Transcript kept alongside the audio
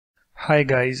Hi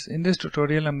guys, in this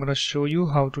tutorial I'm going to show you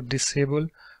how to disable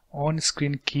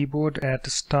on-screen keyboard at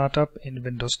startup in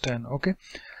Windows 10. Okay,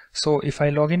 so if I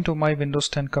log into my Windows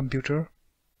 10 computer,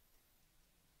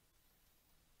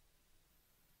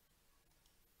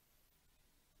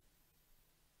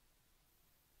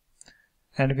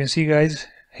 and you can see guys,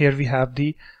 here we have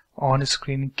the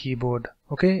on-screen keyboard.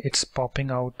 Okay, it's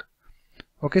popping out.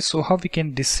 Okay, so how we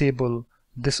can disable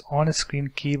this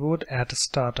on-screen keyboard at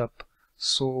startup?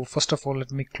 So first of all,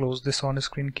 let me close this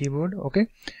on-screen keyboard. Okay,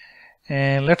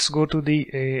 and let's go to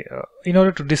the in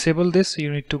order to disable this,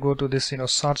 you need to go to this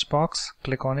search box,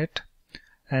 click on it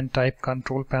and type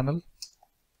control panel.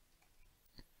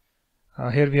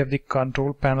 Here we have the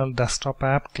control panel desktop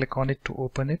app. Click on it to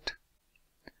open it.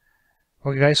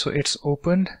 Okay guys, so it's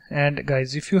opened. And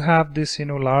guys, if you have this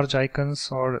large icons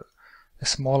or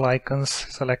small icons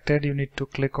selected, you need to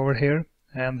click over here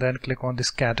and then click on this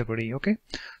category. Okay,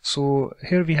 so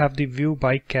here we have the view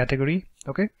by category.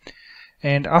 Okay,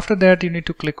 and after that you need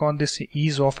to click on this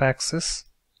ease of access,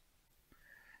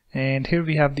 and here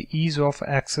we have the ease of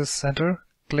access center.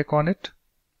 Click on it.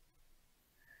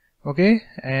 Okay,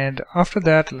 and after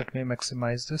that, let me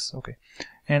maximize this. Okay,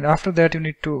 and after that you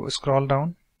need to scroll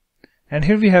down, and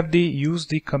here we have the use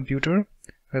the computer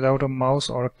without a mouse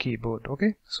or a keyboard.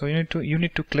 Okay, so you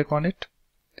need to click on it,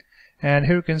 and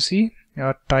here you can see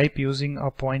type using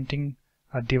a pointing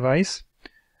device,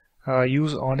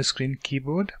 use on-screen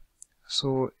keyboard.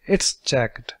 So it's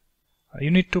checked. You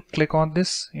need to click on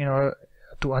this to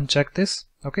uncheck this.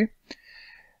 Okay,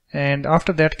 and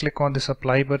after that click on this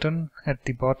apply button at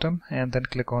the bottom and then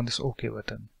click on this OK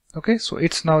button. Okay, so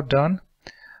it's now done.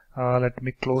 Let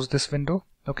me close this window.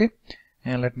 Okay,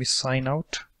 and let me sign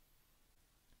out,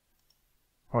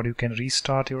 or you can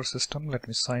restart your system. Let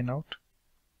me sign out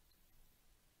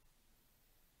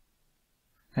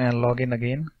and log in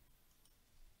again.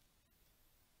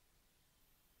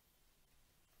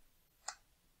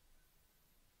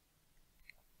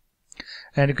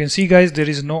 And you can see guys, there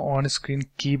is no on-screen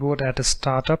keyboard at a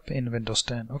startup in Windows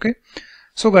 10. Okay,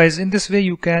 so guys, in this way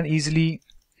you can easily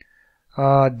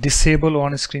disable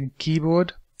on-screen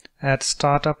keyboard at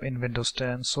startup in Windows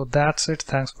 10. So that's it.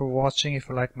 Thanks for watching. If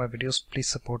you like my videos, please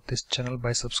support this channel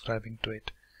by subscribing to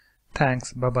it.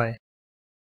 Thanks. Bye bye.